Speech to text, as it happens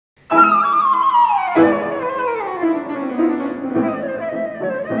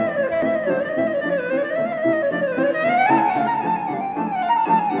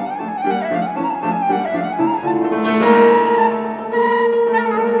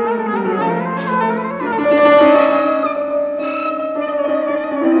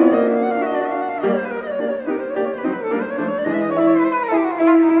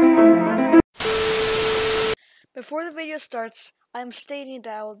starts, I am stating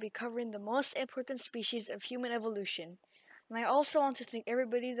that I will be covering the most important species of human evolution, and I also want to thank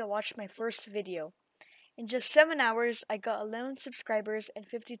everybody that watched my first video. In just 7 hours, I got 11 subscribers and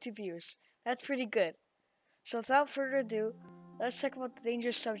 52 views. That's pretty good. So without further ado, let's talk about the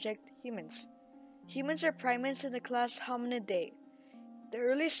dangerous subject, humans. Humans are primates in the class Hominidae. The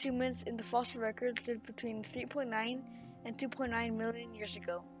earliest humans in the fossil record lived between 3.9 and 2.9 million years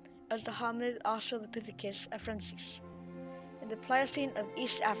ago, as the hominid Australopithecus afrensis, in the Pliocene of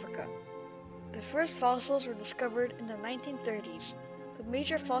East Africa. The first fossils were discovered in the 1930s, but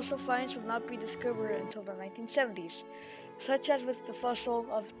major fossil finds would not be discovered until the 1970s, such as with the fossil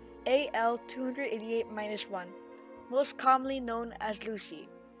of AL288-1, most commonly known as Lucy,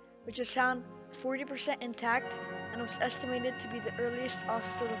 which is found 40% intact and was estimated to be the earliest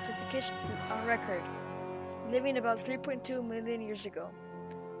Australopithecus on record, living about 3.2 million years ago,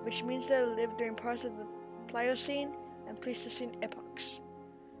 which means that it lived during parts of the Pliocene and Pleistocene epochs.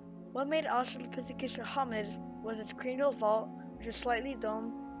 What made Australopithecus a hominid was its cranial vault, which was slightly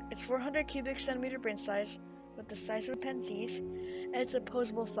domed, its 400 cubic centimeter brain size, with the size of chimpanzees, and its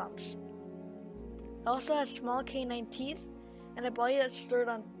opposable thumbs. It also had small canine teeth and a body that stood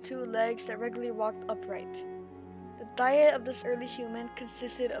on two legs that regularly walked upright. The diet of this early human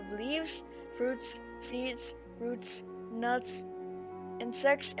consisted of leaves, fruits, seeds, roots, nuts,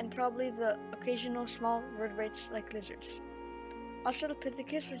 insects, and probably the occasional small vertebrates like lizards.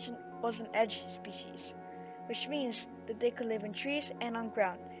 Australopithecus was an edge species, which means that they could live in trees and on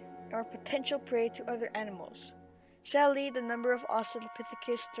ground, and were potential prey to other animals. Sadly, the number of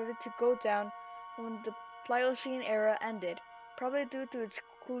Australopithecus started to go down when the Pliocene era ended, probably due to its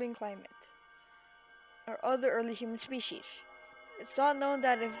cooling climate, or other early human species. It's not known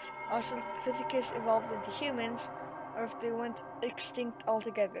that if Australopithecus evolved into humans, or if they went extinct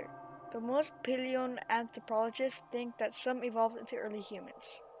altogether, but most paleoanthropologists think that some evolved into early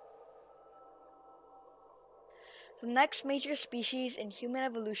humans. The next major species in human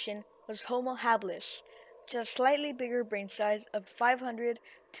evolution was Homo habilis, which had a slightly bigger brain size of 500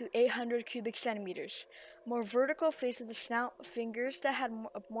 to 800 cubic centimeters, more vertical face of the snout, fingers that had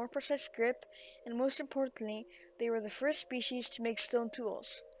a more precise grip, and most importantly, they were the first species to make stone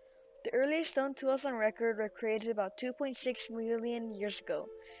tools. The earliest stone tools on record were created about 2.6 million years ago,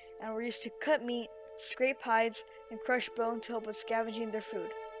 and were used to cut meat, scrape hides, and crush bone to help with scavenging their food,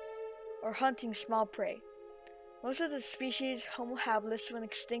 or hunting small prey. Most of the species Homo habilis went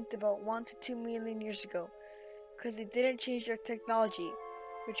extinct about 1 to 2 million years ago, because they didn't change their technology,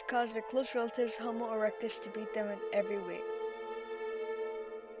 which caused their close relatives Homo erectus to beat them in every way.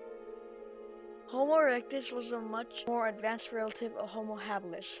 Homo erectus was a much more advanced relative of Homo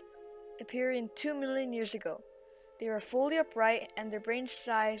habilis, appearing 2 million years ago. They were fully upright, and their brain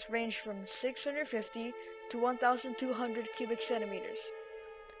size ranged from 650 to 1,200 cubic centimeters,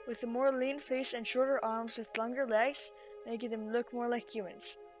 with a more lean face and shorter arms with longer legs, making them look more like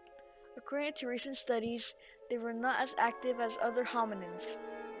humans. According to recent studies, they were not as active as other hominins,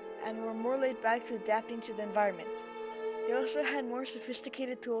 and were more laid back to adapting to the environment. They also had more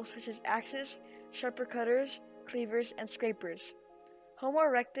sophisticated tools such as axes, sharper cutters, cleavers, and scrapers. Homo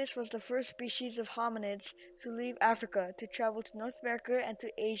erectus was the first species of hominids to leave Africa to travel to North America and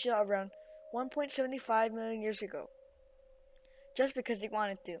to Asia around 1.75 million years ago, just because they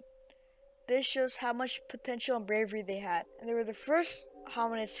wanted to. This shows how much potential and bravery they had, and they were the first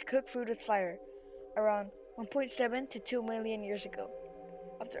hominids to cook food with fire, around 1.7 to 2 million years ago.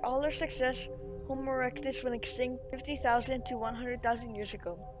 After all their success, Homo erectus went extinct 50,000 to 100,000 years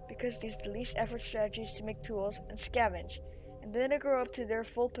ago, because they used the least effort strategies to make tools and scavenge, and didn't grow up to their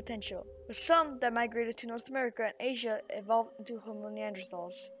full potential, with some that migrated to North America and Asia evolved into Homo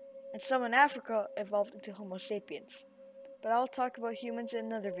neanderthals, and some in Africa evolved into Homo sapiens. But I'll talk about humans in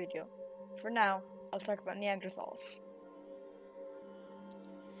another video. For now, I'll talk about Neanderthals.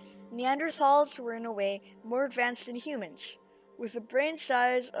 Neanderthals were in a way more advanced than humans, with a brain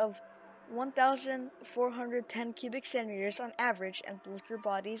size of 1,410 cubic centimeters on average and bulkier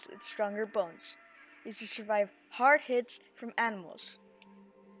bodies with stronger bones, used to survive hard hits from animals.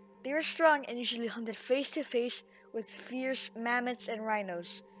 They were strong and usually hunted face to face with fierce mammoths and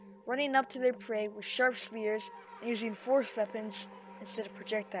rhinos, running up to their prey with sharp spears and using force weapons instead of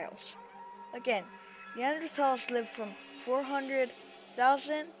projectiles. Again, Neanderthals lived from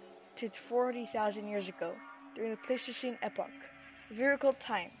 400,000 to 40,000 years ago, during the Pleistocene epoch, a very cold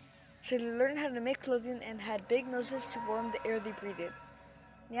time, so they learned how to make clothing and had big noses to warm the air they breathed.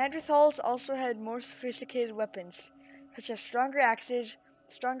 Neanderthals also had more sophisticated weapons, such as stronger axes,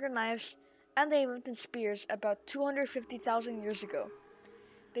 stronger knives, and they invented spears about 250,000 years ago.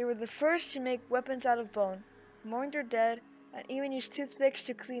 They were the first to make weapons out of bone, mourned their dead, and even used toothpicks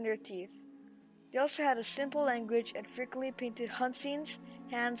to clean their teeth. They also had a simple language and frequently painted hunt scenes,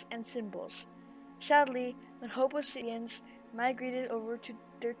 hands, and symbols. Sadly, when Homo sapiens migrated over to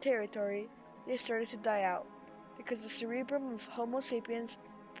their territory, they started to die out, because the cerebrum of Homo sapiens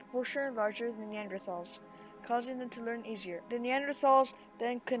was proportionally larger than Neanderthals, causing them to learn easier. The Neanderthals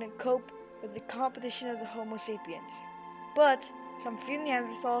then couldn't cope with the competition of the Homo sapiens. But some few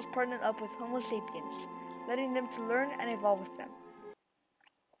Neanderthals partnered up with Homo sapiens, letting them to learn and evolve with them.